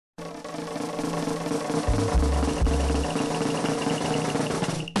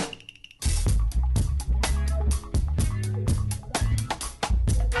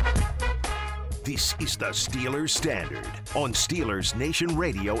This is the Steelers Standard on Steelers Nation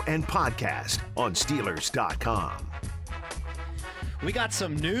Radio and podcast on Steelers.com. We got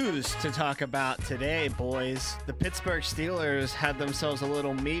some news to talk about today, boys. The Pittsburgh Steelers had themselves a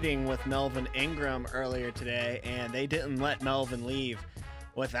little meeting with Melvin Ingram earlier today, and they didn't let Melvin leave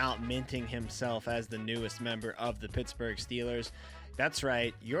without minting himself as the newest member of the Pittsburgh Steelers. That's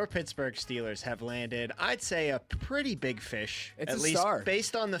right, your Pittsburgh Steelers have landed, I'd say, a pretty big fish. It's at a least star.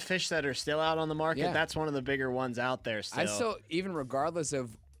 Based on the fish that are still out on the market, Yeah. that's one of the bigger ones out there still. Even regardless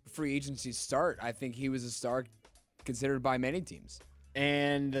of free agency start, I think he was a star considered by many teams.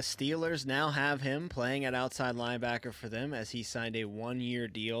 And the Steelers now have him playing at outside linebacker for them as he signed a one-year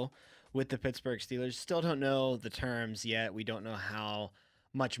deal with the Pittsburgh Steelers. Still don't know the terms yet. We don't know how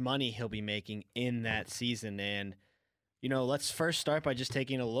much money he'll be making in that season. And, you know, let's first start by just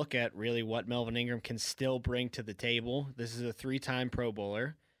taking a look at really what Melvin Ingram can still bring to the table. This is a 3-time Pro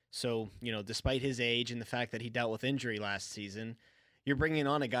Bowler. So, you know, despite his age and the fact that he dealt with injury last season, you're bringing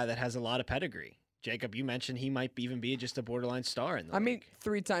on a guy that has a lot of pedigree. Jacob, you mentioned he might even be just a borderline star in the league.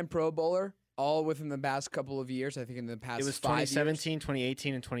 3-time Pro Bowler, all within the past couple of years. I think in the past 5 years. It was 2017,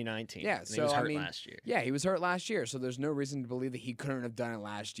 2018, and 2019. Yeah, and so he was hurt last year. Yeah, he was hurt last year, so there's no reason to believe that he couldn't have done it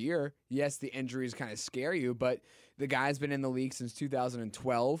last year. Yes, the injuries kind of scare you, but the guy's been in the league since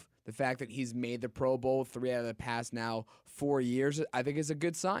 2012. The fact that he's made the Pro Bowl 3 out of the past now 4 years, I think is a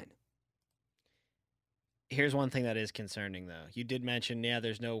good sign. Here's one thing that is concerning, though. You did mention,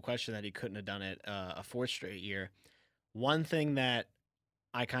 there's no question that he couldn't have done it a 4th straight year. One thing that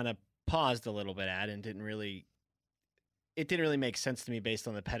I kind of paused a little bit at and didn't really make sense to me based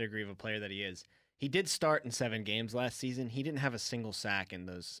on the pedigree of a player that he is. He did start in 7 games last season. He didn't have a single sack in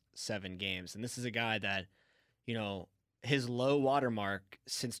those 7 games. And this is a guy that, you know, his low watermark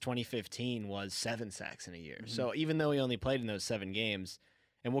since 2015 was 7 sacks in a year. Mm-hmm. So even though he only played in those 7 games,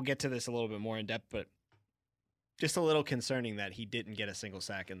 and we'll get to this a little bit more in depth, but just a little concerning that he didn't get a single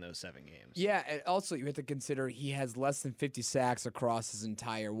sack in those 7 games. Yeah, and also you have to consider he has less than 50 sacks across his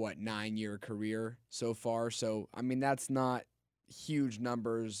entire, 9-year career so far. So, I mean, that's not huge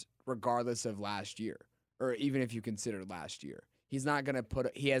numbers regardless of last year, or even if you consider last year. He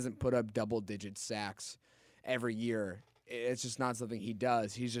hasn't put up double-digit sacks every year. It's just not something he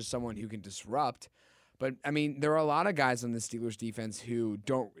does. He's just someone who can disrupt. But, I mean, there are a lot of guys on the Steelers defense who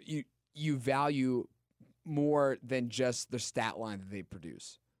you value more than just the stat line that they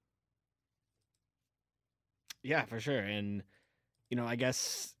produce. Yeah, for sure. And, you know, I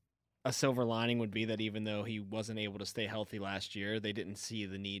guess a silver lining would be that even though he wasn't able to stay healthy last year, they didn't see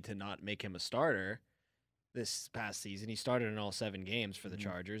the need to not make him a starter this past season. He started in all 7 games for the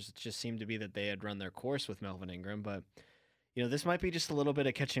Chargers. It just seemed to be that they had run their course with Melvin Ingram. But, you know, this might be just a little bit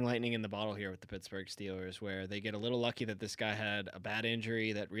of catching lightning in the bottle here with the Pittsburgh Steelers, where they get a little lucky that this guy had a bad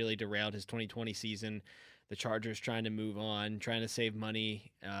injury that really derailed his 2020 season. The Chargers trying to move on, trying to save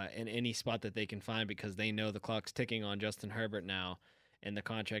money in any spot that they can find because they know the clock's ticking on Justin Herbert now and the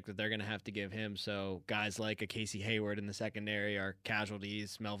contract that they're going to have to give him. So guys like a Casey Hayward in the secondary are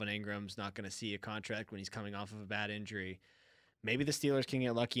casualties. Melvin Ingram's not going to see a contract when he's coming off of a bad injury. Maybe the Steelers can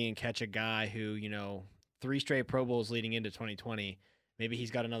get lucky and catch a guy who, you know, 3 straight Pro Bowls leading into 2020. Maybe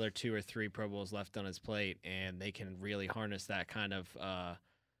he's got another 2 or 3 Pro Bowls left on his plate, and they can really harness that kind of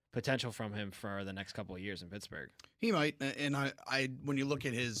potential from him for the next couple of years in Pittsburgh. He might, and I when you look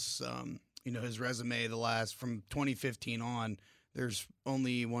at his his resume, from 2015 on, there's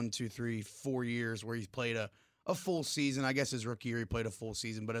only 4 years where he's played a full season. I guess his rookie year he played a full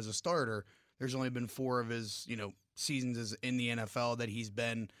season, but as a starter, there's only been 4 of his seasons as in the NFL that he's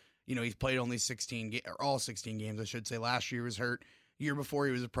been. He's played only all 16 games, I should say. Last year he was hurt. Year before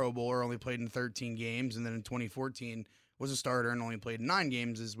he was a Pro Bowler, only played in 13 games, and then in 2014. Was a starter and only played 9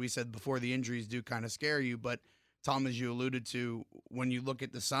 games. As we said before, the injuries do kind of scare you. But, Tom, as you alluded to, when you look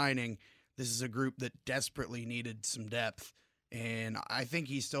at the signing, this is a group that desperately needed some depth. And I think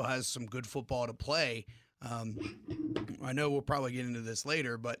he still has some good football to play. I know we'll probably get into this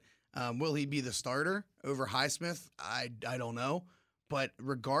later, but will he be the starter over Highsmith? I don't know. But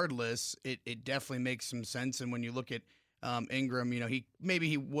regardless, it definitely makes some sense. And when you look at Ingram,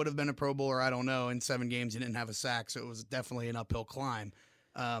 he would have been a Pro Bowler. I don't know. In 7 games, he didn't have a sack, so it was definitely an uphill climb.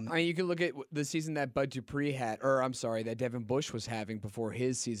 I mean, you can look at the season that Bud Dupree had, that Devin Bush was having before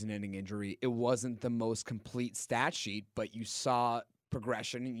his season-ending injury. It wasn't the most complete stat sheet, but you saw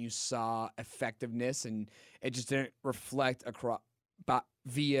progression and you saw effectiveness, and it just didn't reflect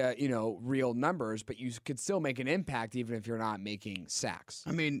via real numbers, but you could still make an impact even if you're not making sacks.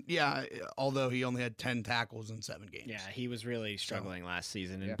 I mean, yeah, although he only had 10 tackles in 7 games. Yeah, he was really struggling last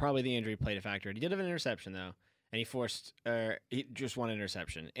season, and probably the injury played a factor. He did have an interception, though, and he just 1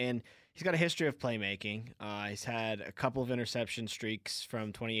 interception. And he's got a history of playmaking. He's had a couple of interception streaks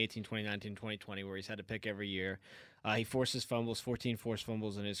from 2018, 2019, 2020, where he's had to pick every year. He forces fumbles, 14 forced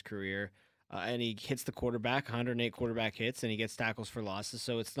fumbles in his career. And he hits the quarterback, 108 quarterback hits, and he gets tackles for losses.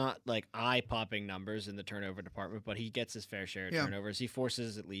 So it's not like eye-popping numbers in the turnover department, but he gets his fair share of turnovers. He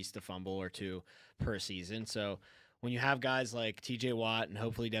forces at least a fumble or two per season. So when you have guys like T.J. Watt and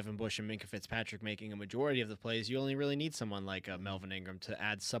hopefully Devin Bush and Minkah Fitzpatrick making a majority of the plays, you only really need someone like Melvin Ingram to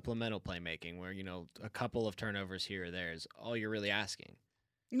add supplemental playmaking where, a couple of turnovers here or there is all you're really asking.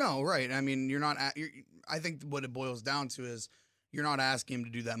 No, right. I mean, I think what it boils down to is you're not asking him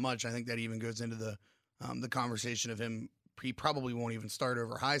to do that much. I think that even goes into the conversation of him. He probably won't even start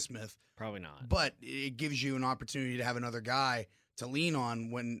over Highsmith. Probably not. But it gives you an opportunity to have another guy to lean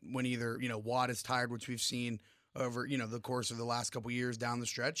on when either, Watt is tired, which we've seen over, the course of the last couple of years down the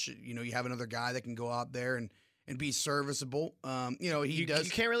stretch. You have another guy that can go out there and be serviceable. You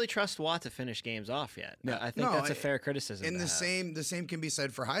can't really trust Watt to finish games off yet. No, I think that's a fair criticism. And the same can be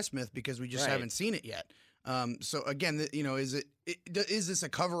said for Highsmith because we just haven't seen it yet. So again, is this a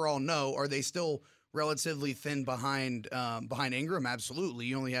coverall? No. Are they still relatively thin behind Ingram? Absolutely.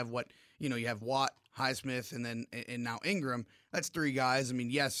 You only have you have Watt, Highsmith, and now Ingram. That's three guys. I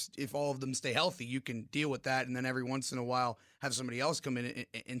mean, yes, if all of them stay healthy, you can deal with that, and then every once in a while have somebody else come in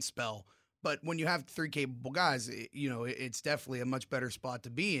and spell. But when you have three capable guys, it's definitely a much better spot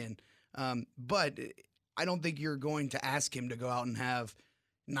to be in. But I don't think you're going to ask him to go out and have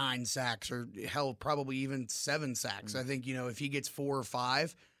 9 sacks or hell, probably even 7 sacks. I think, if he gets 4 or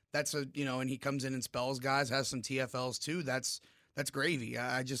 5, that's and he comes in and spells guys, has some TFLs too. That's gravy.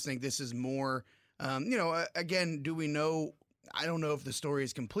 I just think this is more, again, do we know? I don't know if the story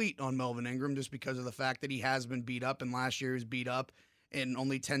is complete on Melvin Ingram just because of the fact that he has been beat up and last year he was beat up and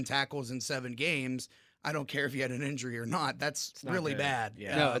only 10 tackles in 7 games. I don't care if he had an injury or not. That's really bad.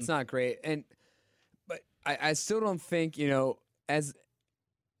 Yeah. No, it's not great. But I still don't think, as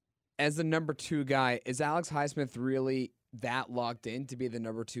the number 2 guy, is Alex Highsmith really that locked in to be the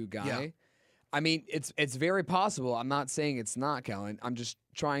number 2 guy? Yeah. I mean, it's very possible. I'm not saying it's not, Kellen. I'm just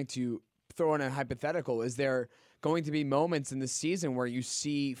trying to throw in a hypothetical. Is there going to be moments in the season where you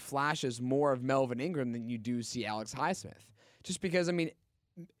see flashes more of Melvin Ingram than you do see Alex Highsmith? Just because, I mean,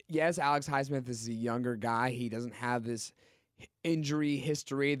 yes, Alex Highsmith is a younger guy. He doesn't have this injury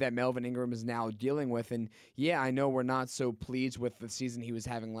history that Melvin Ingram is now dealing with. And yeah, I know we're not so pleased with the season he was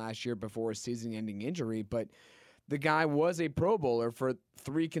having last year before his season-ending injury, but the guy was a Pro Bowler for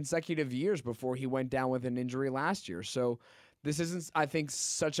 3 consecutive years before he went down with an injury last year. So this isn't, I think,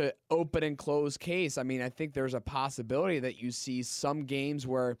 such an open and closed case. I mean, I think there's a possibility that you see some games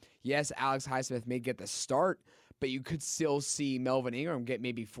where, yes, Alex Highsmith may get the start, but you could still see Melvin Ingram get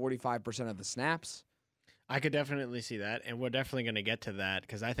maybe 45% of the snaps. I could definitely see that, and we're definitely going to get to that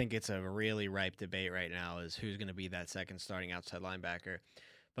because I think it's a really ripe debate right now is who's going to be that second starting outside linebacker.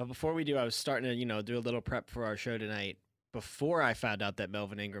 But before we do, I was starting to, do a little prep for our show tonight before I found out that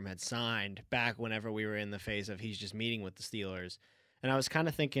Melvin Ingram had signed back whenever we were in the phase of he's just meeting with the Steelers. And I was kind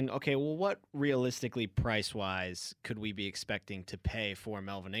of thinking, okay, well, what realistically price-wise could we be expecting to pay for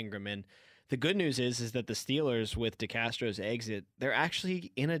Melvin Ingram? And the good news is that the Steelers, with DeCastro's exit, they're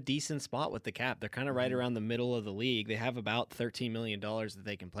actually in a decent spot with the cap. They're kind of right around the middle of the league. They have about $13 million that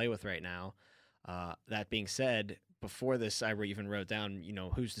they can play with right now. That being said, before this, I even wrote down,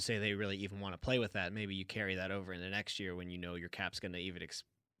 who's to say they really even want to play with that? Maybe you carry that over in the next year when your cap's going to even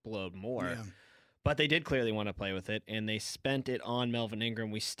explode more. Yeah. But they did clearly want to play with it, and they spent it on Melvin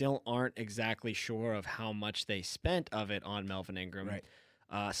Ingram. We still aren't exactly sure of how much they spent of it on Melvin Ingram. Right.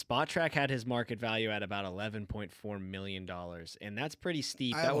 SpotTrack had his market value at about $11.4 million, and that's pretty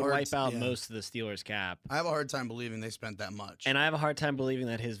steep. That would wipe out most of the Steelers' cap. I have a hard time believing they spent that much. And I have a hard time believing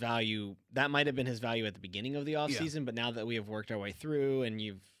that his value, that might have been his value at the beginning of the offseason, but now that we have worked our way through and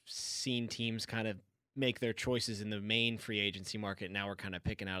you've seen teams kind of make their choices in the main free agency market, now we're kind of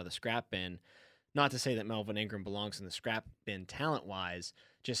picking out of the scrap bin. Not to say that Melvin Ingram belongs in the scrap bin talent-wise,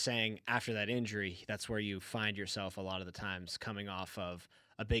 just saying after that injury, that's where you find yourself a lot of the times coming off of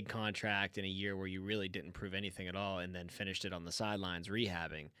a big contract in a year where you really didn't prove anything at all and then finished it on the sidelines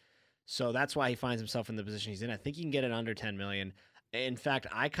rehabbing. So that's why he finds himself in the position he's in. I think he can get it under $10 million. In fact,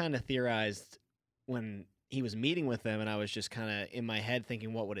 I kind of theorized when he was meeting with them and I was just kind of in my head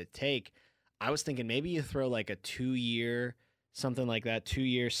thinking, what would it take? I was thinking maybe you throw like a 2-year, something like that, 2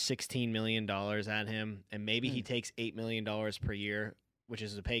 years, $16 million at him, and maybe he takes $8 million per year, which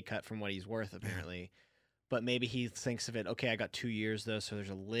is a pay cut from what he's worth apparently. But maybe he thinks of it, okay, I got 2 years, though, so there's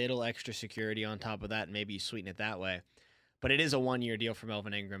a little extra security on top of that, and maybe you sweeten it that way. But it is a 1-year deal for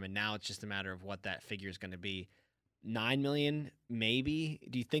Melvin Ingram, and now it's just a matter of what that figure is going to be. $9 million, maybe.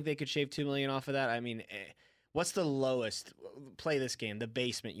 Do you think they could shave $2 million off of that? I mean, what's the lowest? Play this game, the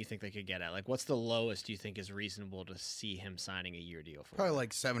basement you think they could get at? Like, what's the lowest you think is reasonable to see him signing a year deal for? Probably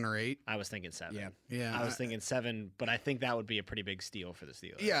like 7 or 8. I was thinking 7. Yeah. I was thinking 7, but I think that would be a pretty big steal for the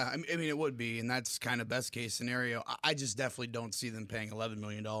Steelers. Yeah, I mean it would be, and that's kind of best case scenario. I just definitely don't see them paying $11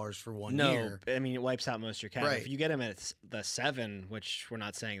 million for 1 year. No, I mean it wipes out most of your cap. Right. If you get him at the 7, which we're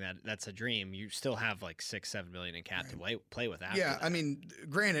not saying that that's a dream, you still have like 6-7 million in cap to play with after. Yeah, that. I mean,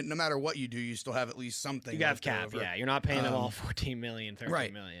 granted, no matter what you do, you still have at least something. You got left cap. over. Yeah, you're not paying them all 14 million,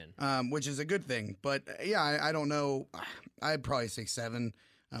 13 million. Which is a good thing. But yeah, I don't know. I'd probably say 7,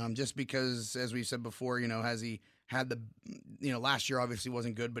 just because, as we said before, has he had last year obviously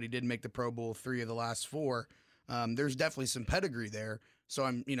wasn't good, but he did make the Pro Bowl 3 of the last 4. There's definitely some pedigree there. So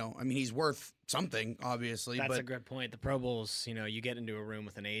he's worth something, obviously. That's but a good point. The Pro Bowls, you get into a room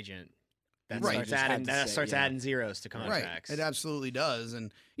with an agent. That Right. starts adding zeros to contracts. Right. It absolutely does.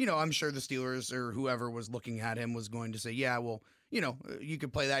 And, I'm sure the Steelers or whoever was looking at him was going to say, yeah, well, you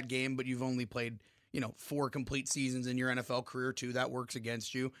could play that game, but you've only played, 4 complete seasons in your NFL career too. That works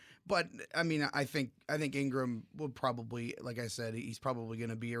against you. But I mean, I think Ingram would probably, like I said, he's probably going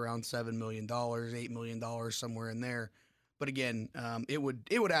to be around $7 million, $8 million, somewhere in there. But again, it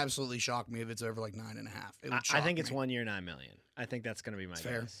would absolutely shock me if it's over like 9.5. It would shock I think it's me. 1 year, $9 million. I think that's going to be my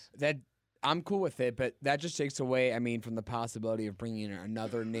guess. That I'm cool with it, but that just takes away, from the possibility of bringing in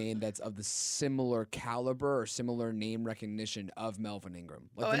another name that's of the similar caliber or similar name recognition of Melvin Ingram.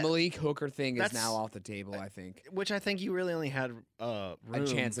 Like the Malik Hooker thing is now off the table, I think. Which I think you really only had room a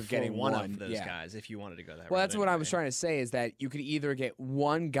chance of for getting one of those guys if you wanted to go that route. Well, that's what I was trying to say, is that you could either get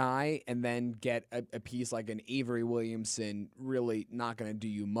one guy and then get a piece like an Avery Williamson, really not going to do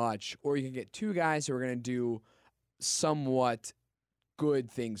you much, or you can get 2 guys who are going to do somewhat good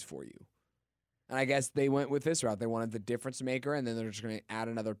things for you. And I guess they went with this route. They wanted the difference maker, and then they're just going to add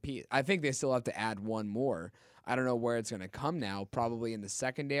another piece. I think they still have to add one more. I don't know where it's going to come now. Probably in the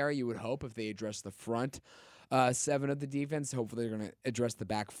secondary, you would hope, if they address the front 7 of the defense. Hopefully they're going to address the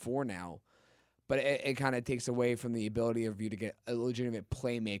back 4 now. But it kind of takes away from the ability of you to get a legitimate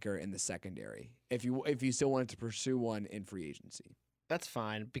playmaker in the secondary if you still wanted to pursue one in free agency. That's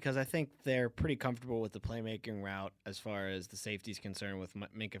fine, because I think they're pretty comfortable with the playmaking route as far as the safety's concerned with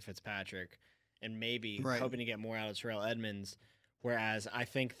Minkah Fitzpatrick. And maybe hoping to get more out of Terrell Edmonds, whereas I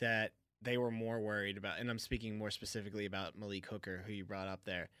think that they were more worried about, and I'm speaking more specifically about Malik Hooker, who you brought up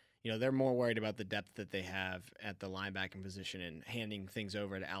there. They're more worried about the depth that they have at the linebacking position and handing things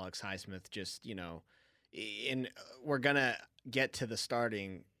over to Alex Highsmith. We're going to get to the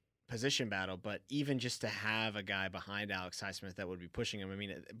starting position battle, but even just to have a guy behind Alex Highsmith that would be pushing him. I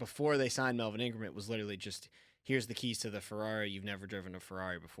mean, before they signed Melvin Ingram, it was literally just, here's the keys to the Ferrari. You've never driven a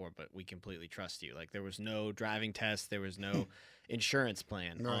Ferrari before, but we completely trust you. Like, there was no driving test. There was no insurance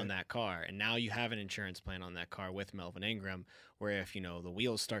plan on that car. And now you have an insurance plan on that car with Melvin Ingram, where if, the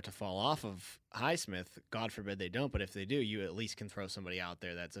wheels start to fall off of Highsmith, God forbid they don't, but if they do, you at least can throw somebody out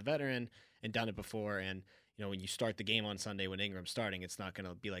there that's a veteran and done it before. And, when you start the game on Sunday when Ingram's starting, it's not going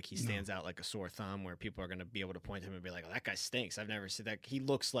to be like he stands out like a sore thumb where people are going to be able to point to him and be like, oh, that guy stinks. I've never seen that. He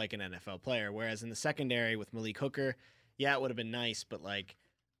looks like an NFL player. Whereas in the secondary with Malik Hooker, yeah, it would have been nice, but like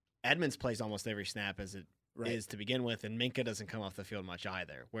Edmonds plays almost every snap as it is to begin with, and Minkah doesn't come off the field much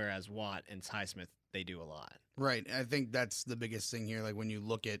either. Whereas Watt and Highsmith, they do a lot. Right. I think that's the biggest thing here. Like when you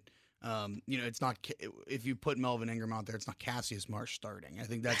look at, it's not, if you put Melvin Ingram out there, it's not Cassius Marsh starting. I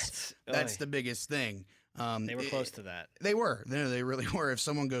think that's the biggest thing. They were close to that. They were. They really were. If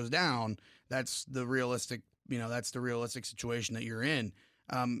someone goes down, that's the realistic situation that you're in.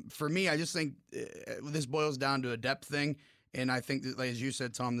 For me, I just think this boils down to a depth thing. And I think that, as you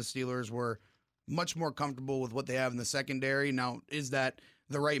said, Tom, the Steelers were much more comfortable with what they have in the secondary. Now, is that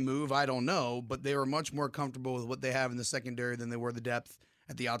the right move? I don't know. But they were much more comfortable with what they have in the secondary than they were the depth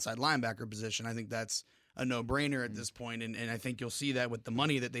at the outside linebacker position. I think that's a no-brainer at this point, and I think you'll see that with the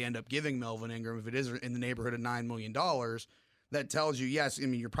money that they end up giving Melvin Ingram, if it is in the neighborhood of $9 million, that tells you, yes,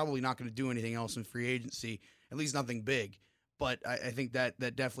 you're probably not going to do anything else in free agency, at least nothing big. But I think that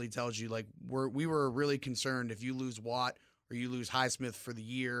definitely tells you, like, we were really concerned if you lose Watt or you lose Highsmith for the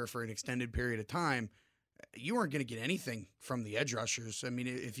year for an extended period of time, you weren't going to get anything from the edge rushers. I mean,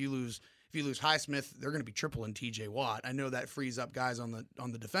 if you lose Highsmith, they're going to be tripling TJ Watt. I know that frees up guys on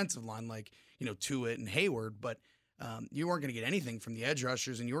the defensive line like, Tuitt and Hayward, but you weren't going to get anything from the edge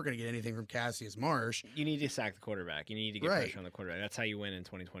rushers, and you weren't going to get anything from Cassius Marsh. You need to sack the quarterback. You need to get pressure on the quarterback. That's how you win in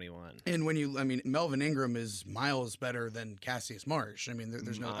 2021. And Melvin Ingram is miles better than Cassius Marsh. I mean,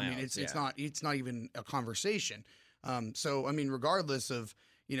 there's no. It's not even a conversation. So regardless of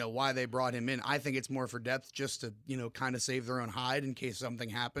why they brought him in. I think it's more for depth, just to, kind of save their own hide in case something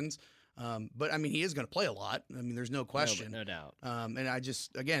happens. But I mean, he is going to play a lot. I mean, there's no question, no doubt. And I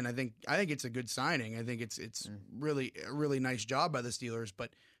think it's a good signing. I think it's really a really nice job by the Steelers.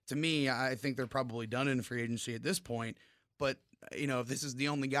 But to me, I think they're probably done in free agency at this point. But if this is the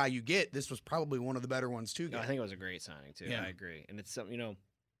only guy you get, this was probably one of the better ones to get. No, I think it was a great signing too. Yeah. I agree, and it's something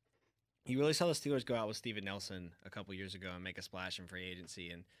you really saw the Steelers go out with Steven Nelson a couple years ago and make a splash in free agency,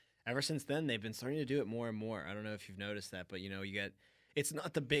 and ever since then they've been starting to do it more and more. I don't know if you've noticed that, but you get. It's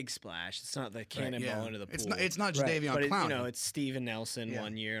not the big splash. It's not the cannonball into the pool. It's not just Davion Clowney. But it's Steven Nelson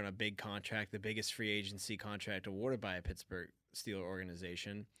 1 year on a big contract, the biggest free agency contract awarded by a Pittsburgh Steelers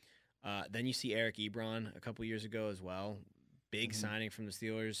organization. Then you see Eric Ebron a couple years ago as well. Big signing from the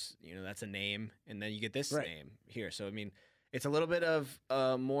Steelers. That's a name. And then you get this name here. So, I mean, it's a little bit of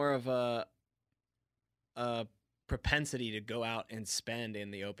more of a propensity to go out and spend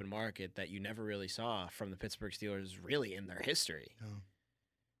in the open market that you never really saw from the Pittsburgh Steelers really in their history. Oh.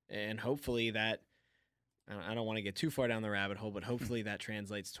 And hopefully that, I don't want to get too far down the rabbit hole, but hopefully that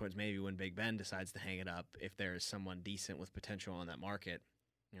translates towards maybe when Big Ben decides to hang it up, if there's someone decent with potential on that market,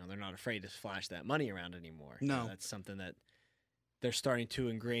 they're not afraid to flash that money around anymore. No. That's something that they're starting to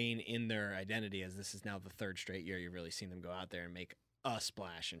ingrain in their identity, as this is now the third straight year you've really seen them go out there and make a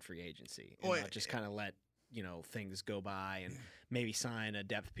splash in free agency and not just kind of let things go by and maybe sign a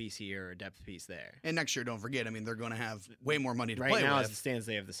depth piece here or a depth piece there. And next year, don't forget, I mean, they're going to have way more money to play with. Right now, with. as it stands,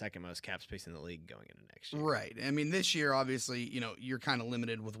 they have the second most cap space in the league going into next year. Right. I mean, this year, obviously, you're kind of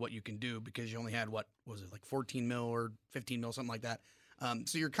limited with what you can do because you only had, what was it, like 14 mil or 15 mil, something like that.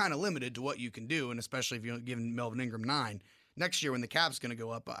 So you're kind of limited to what you can do, and especially if you're giving Melvin Ingram 9. Next year, when the cap's going to go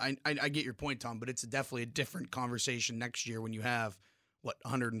up, I get your point, Tom, but it's definitely a different conversation next year when you have,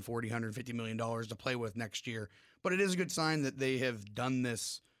 $140, $150 million to play with next year. But it is a good sign that they have done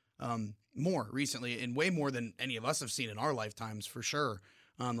this more recently, and way more than any of us have seen in our lifetimes, for sure.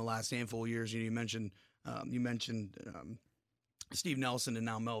 The last handful of years, you mentioned Steve Nelson and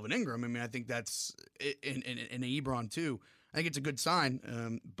now Melvin Ingram. I mean, I think that's in Ebron too. I think it's a good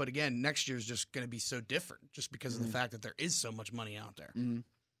sign. But again, next year is just going to be so different, just because of the fact that there is so much money out there.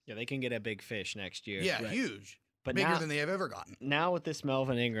 Yeah, they can get a big fish next year. Yeah, huge. But bigger than they have ever gotten. Now with this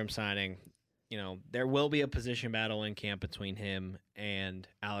Melvin Ingram signing, there will be a position battle in camp between him and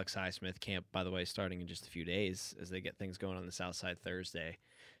Alex Highsmith. Camp, by the way, starting in just a few days as they get things going on the South Side Thursday,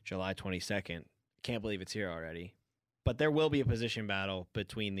 July 22nd. Can't believe it's here already. But there will be a position battle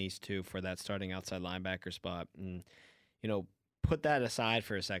between these two for that starting outside linebacker spot. And, put that aside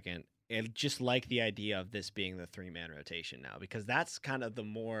for a second. I just like the idea of this being the three-man rotation now, because that's kind of the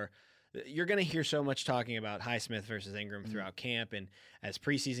more – you're going to hear so much talking about Highsmith versus Ingram throughout camp, and as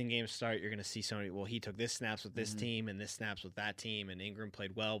preseason games start, you're going to see so many, well, he took this snaps with this team and this snaps with that team, and Ingram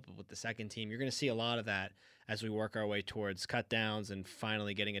played well with the second team. You're going to see a lot of that as we work our way towards cut downs and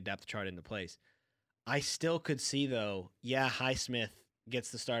finally getting a depth chart into place. I still could see, though, Highsmith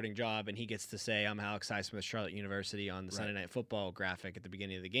gets the starting job, and he gets to say, I'm Alex Highsmith, Charlotte University, on the Sunday Night Football graphic at the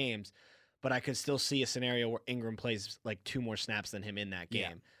beginning of the games, but I could still see a scenario where Ingram plays like 2 more snaps than him in that game.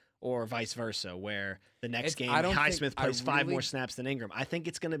 Yeah. Or vice versa, where the next game Highsmith plays 5 more snaps than Ingram. I think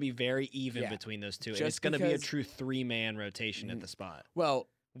it's going to be very even between those two. And it's going to be a true 3-man rotation at the spot. Well,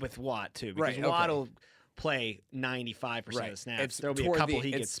 with Watt, too, because Watt will play 95% of the snaps. There'll be a couple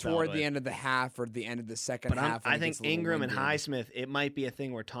he gets spelled toward the end of the half or the end of the second half. I think Ingram and Highsmith, it might be a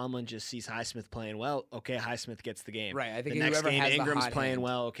thing where Tomlin just sees Highsmith playing well. Okay, Highsmith gets the game. Right. I think the next game Ingram's playing hand.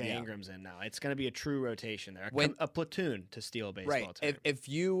 well. Okay, Ingram's in now. It's going to be a true rotation there. A platoon, to steal a baseball term. If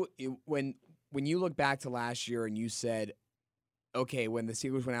you when you look back to last year and you said, okay, when the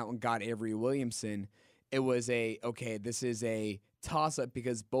Steelers went out and got Avery Williamson, it was this is a toss-up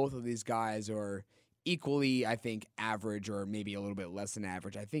because both of these guys are equally, I think, average or maybe a little bit less than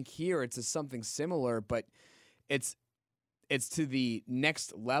average. I think here it's something similar, but it's to the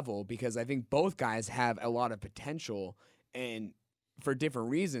next level because I think both guys have a lot of potential and for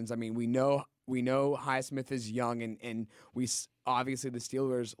different reasons. I mean, we know Highsmith is young and we obviously the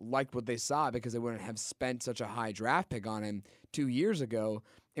Steelers liked what they saw because they wouldn't have spent such a high draft pick on him 2 years ago.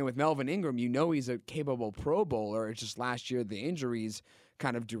 And with Melvin Ingram, he's a capable Pro Bowler. It's just last year the injuries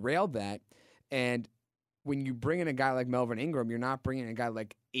kind of derailed that. And when you bring in a guy like Melvin Ingram, you're not bringing in a guy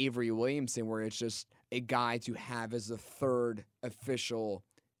like Avery Williamson where it's just a guy to have as the third official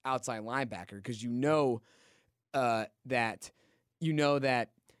outside linebacker because that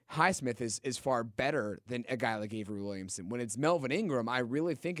Highsmith is far better than a guy like Avery Williamson. When it's Melvin Ingram, I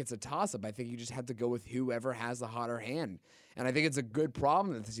really think it's a toss-up. I think you just have to go with whoever has the hotter hand. And I think it's a good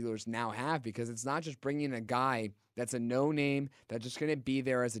problem that the Steelers now have, because it's not just bringing in a guy that's a no-name, that's just going to be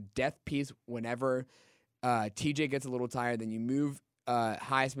there as a death piece whenever TJ gets a little tired. Then you move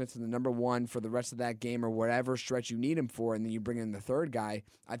Highsmith to the number one for the rest of that game or whatever stretch you need him for, and then you bring in the third guy.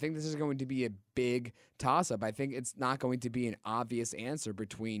 I think this is going to be a big toss-up. I think it's not going to be an obvious answer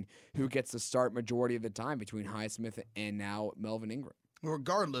between who gets to start majority of the time between Highsmith and now Melvin Ingram.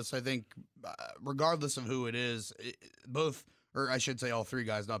 Regardless, I think, regardless of who it is, both, or I should say all three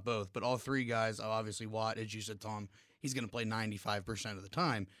guys, not both, but all three guys, obviously Watt, as you said, Tom, he's going to play 95% of the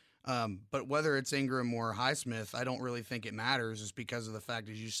time. But whether it's Ingram or Highsmith, I don't really think it matters, just because of the fact,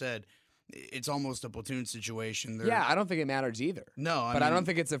 as you said, it's almost a platoon situation. Yeah, I don't think it matters either. No, I don't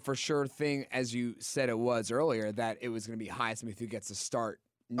think it's a for sure thing, as you said it was earlier, that it was going to be Highsmith who gets to start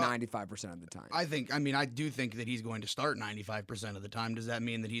 95% of the time. I do think that he's going to start 95% of the time. Does that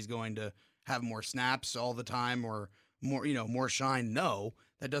mean that he's going to have more snaps all the time or more shine? No,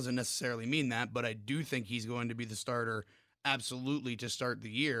 that doesn't necessarily mean that, but I do think he's going to be the starter absolutely to start the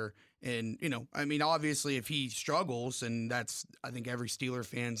year. And, obviously if he struggles, and that's, I think every Steeler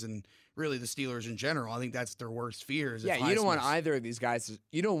fans and really the Steelers in general, I think that's their worst fears. Yeah, you don't want either of these guys.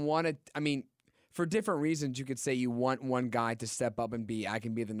 You don't want to, for different reasons, you could say you want one guy to step up and I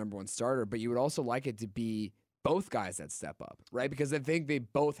can be the number one starter, but you would also like it to be both guys that step up, right? Because I think they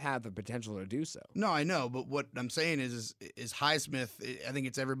both have the potential to do so. No, I know, but what I'm saying is Highsmith, I think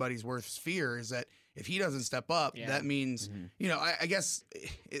it's everybody's worst fear, is that if he doesn't step up, that means, I guess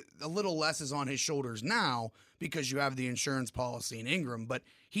a little less is on his shoulders now because you have the insurance policy in Ingram, but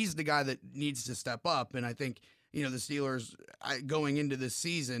he's the guy that needs to step up. And I think, the Steelers going into this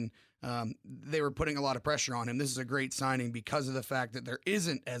season, they were putting a lot of pressure on him. This is a great signing because of the fact that there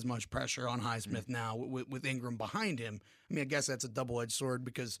isn't as much pressure on Highsmith now with Ingram behind him. I guess that's a double-edged sword,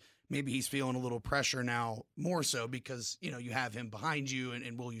 because maybe he's feeling a little pressure now, more so because, you have him behind you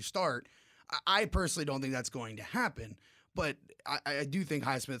and will you start? I personally don't think that's going to happen, but I do think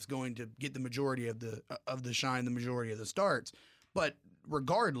Highsmith's going to get the majority of the shine, the majority of the starts. But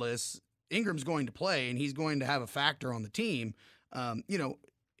regardless, Ingram's going to play and he's going to have a factor on the team.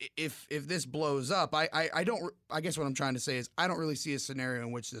 If this blows up, I guess what I'm trying to say is I don't really see a scenario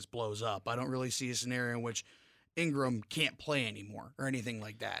in which this blows up. I don't really see a scenario in which Ingram can't play anymore or anything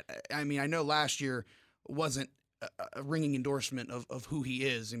like that. I know last year wasn't a ringing endorsement of who he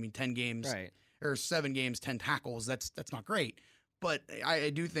is. 10 games or 7 games, 10 tackles. That's not great. But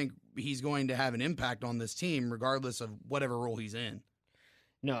I do think he's going to have an impact on this team regardless of whatever role he's in.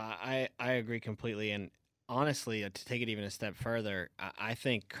 No, I agree completely. And honestly, to take it even a step further, I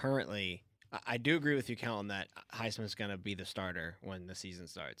think currently, I do agree with you, Kellen, that Highsmith's going to be the starter when the season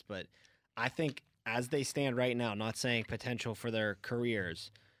starts. But I think as they stand right now, not saying potential for their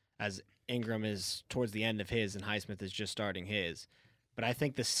careers, as Ingram is towards the end of his and Highsmith is just starting his, but I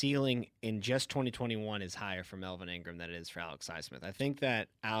think the ceiling in just 2021 is higher for Melvin Ingram than it is for Alex Highsmith. I think that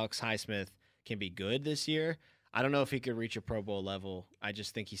Alex Highsmith can be good this year. I don't know if he could reach a Pro Bowl level. I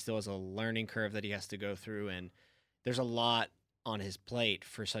just think he still has a learning curve that he has to go through, and there's a lot on his plate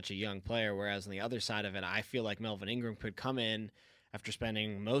for such a young player, whereas on the other side of it, I feel like Melvin Ingram could come in after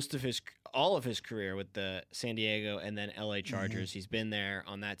spending all of his career with the San Diego and then LA Chargers. Mm-hmm. He's been there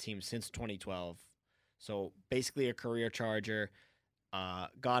on that team since 2012. So basically a career Charger.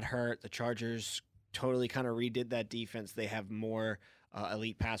 Got hurt. The Chargers totally kind of redid that defense. They have more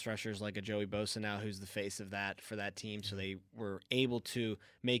elite pass rushers like a Joey Bosa now, who's the face of that for that team. So they were able to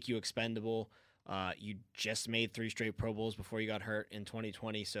make you expendable. You just made 3 straight Pro Bowls before you got hurt in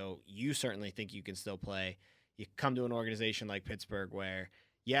 2020. So you certainly think you can still play. You come to an organization like Pittsburgh where,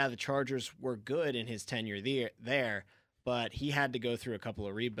 the Chargers were good in his tenure there, but he had to go through a couple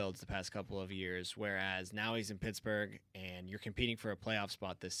of rebuilds the past couple of years, whereas now he's in Pittsburgh and you're competing for a playoff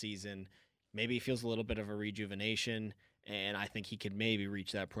spot this season. Maybe he feels a little bit of a rejuvenation, and I think he could maybe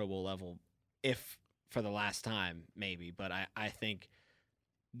reach that Pro Bowl level if for the last time, maybe. But I think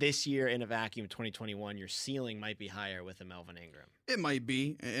this year in a vacuum, 2021, your ceiling might be higher with a Melvin Ingram. It might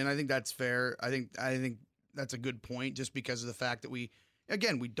be, and I think that's fair. I think that's a good point, just because of the fact that we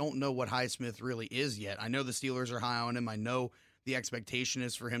don't know what Highsmith really is yet. I know the Steelers are high on him. I know the expectation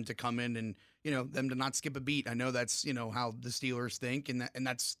is for him to come in and, them to not skip a beat. I know that's, how the Steelers think, and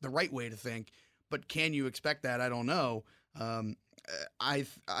that's the right way to think. But can you expect that? I don't know.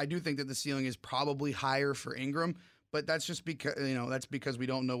 I do think that the ceiling is probably higher for Ingram, but that's just because we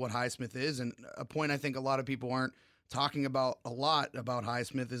don't know what Highsmith is. And a point I think a lot of people aren't talking about a lot about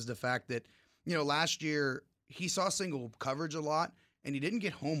Highsmith is the fact that, last year he saw single coverage a lot, and he didn't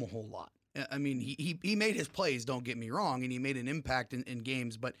get home a whole lot. I mean, he made his plays, don't get me wrong, and he made an impact in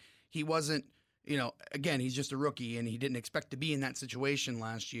games, but he wasn't, again, he's just a rookie, and he didn't expect to be in that situation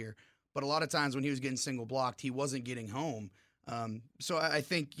last year. But a lot of times when he was getting single blocked, he wasn't getting home. So I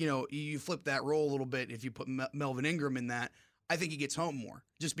think, you flip that role a little bit. If you put Melvin Ingram in that, I think he gets home more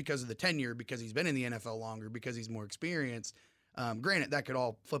just because of the tenure, because he's been in the NFL longer, because he's more experienced. Granted, that could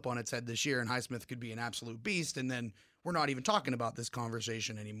all flip on its head this year, and Highsmith could be an absolute beast, and then we're not even talking about this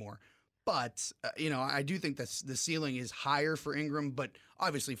conversation anymore. But, I do think that the ceiling is higher for Ingram, but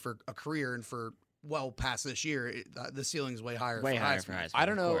obviously for a career and for well past this year, the ceiling is way higher for Highsmith. I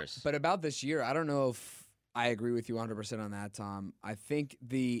don't know, but about this year, I don't know if I agree with you 100% on that, Tom. I think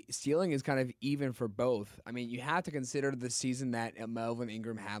the ceiling is kind of even for both. I mean, you have to consider the season that Melvin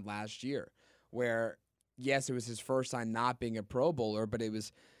Ingram had last year, where, yes, it was his first time not being a Pro Bowler, but it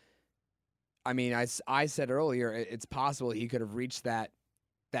was, I mean, I said earlier, it's possible he could have reached that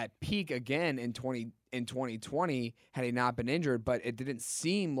peak again in 2020 had he not been injured, but it didn't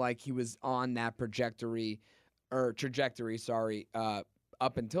seem like he was on that trajectory,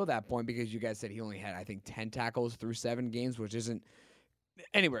 up until that point, because you guys said he only had, I think, 10 tackles through 7 games, which isn't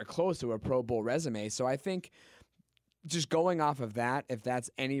anywhere close to a Pro Bowl resume. So I think just going off of that, if that's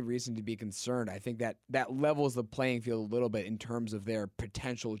any reason to be concerned, I think that levels the playing field a little bit in terms of their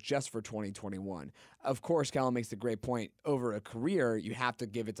potential just for 2021. Of course, Kellen makes the great point. Over a career, you have to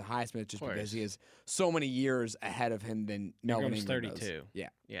give it to Highsmith just because he has so many years ahead of him than Melvin Ingram 32. does.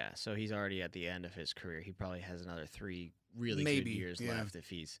 Yeah, so he's already at the end of his career. He probably has another 3 really Maybe, good years left if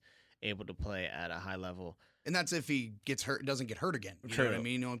he's able to play at a high level. And that's if he gets hurt, doesn't get hurt again. You know what I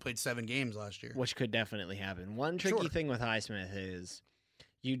mean? He only played 7 games last year. Which could definitely happen. One tricky thing with Highsmith is,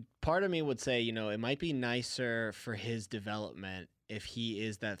 part of me would say, it might be nicer for his development if he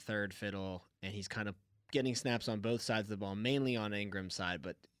is that third fiddle and he's kind of getting snaps on both sides of the ball, mainly on Ingram's side,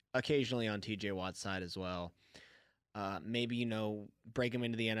 but occasionally on TJ Watt's side as well. Maybe, break him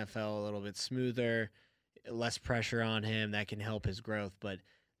into the NFL a little bit smoother, less pressure on him. That can help his growth. But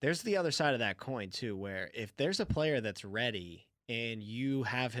there's the other side of that coin, too, where if there's a player that's ready and you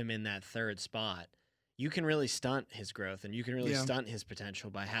have him in that third spot, you can really stunt his growth and you can really stunt his potential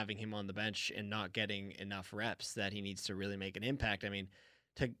by having him on the bench and not getting enough reps that he needs to really make an impact. I mean,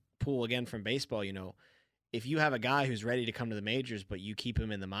 to pull again from baseball, if you have a guy who's ready to come to the majors, but you keep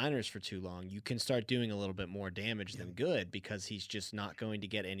him in the minors for too long, you can start doing a little bit more damage than good, because he's just not going to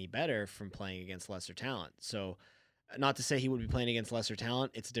get any better from playing against lesser talent. So, not to say he would be playing against lesser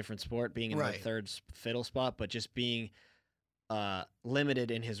talent. It's a different sport, being in the third fiddle spot, but just being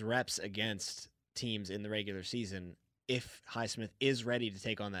limited in his reps against teams in the regular season, if Highsmith is ready to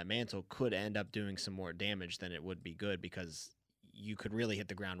take on that mantle, could end up doing some more damage than it would be good, because you could really hit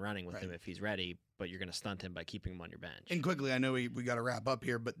the ground running with him if he's ready, but you're going to stunt him by keeping him on your bench. And quickly, I know we got to wrap up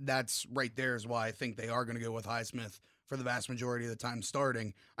here, but that's right there is why I think they are going to go with Highsmith for the vast majority of the time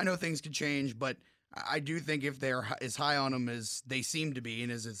starting. I know things could change, but I do think if they're as high on him as they seem to be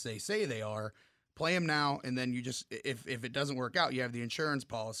and as they say they are, play him now, and then you just, if it doesn't work out, you have the insurance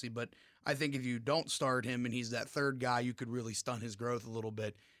policy. But I think if you don't start him and he's that third guy, you could really stunt his growth a little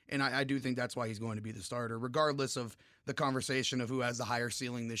bit. And I do think that's why he's going to be the starter, regardless of the conversation of who has the higher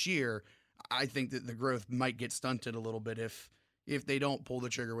ceiling this year. I think that the growth might get stunted a little bit if they don't pull the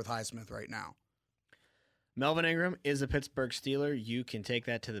trigger with Highsmith right now. Melvin Ingram is a Pittsburgh Steeler. You can take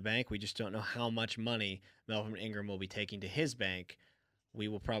that to the bank. We just don't know how much money Melvin Ingram will be taking to his bank. We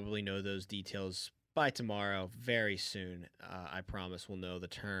will probably know those details by tomorrow, very soon. I promise we'll know the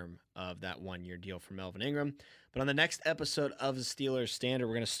term of that 1-year deal for Melvin Ingram. But on the next episode of the Steelers Standard,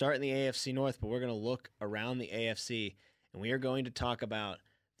 we're going to start in the AFC North, but we're going to look around the AFC, and we are going to talk about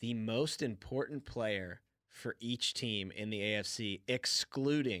the most important player for each team in the AFC,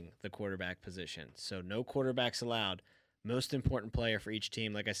 excluding the quarterback position. So no quarterbacks allowed. Most important player for each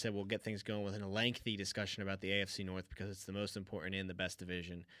team. Like I said, we'll get things going with a lengthy discussion about the AFC North, because it's the most important in the best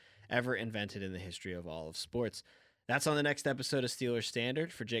division ever invented in the history of all of sports. That's on the next episode of Steelers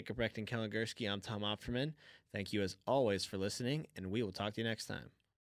Standard. For Jacob Recht and Kellen Gursky, I'm Tom Opferman. Thank you as always for listening, and we will talk to you next time.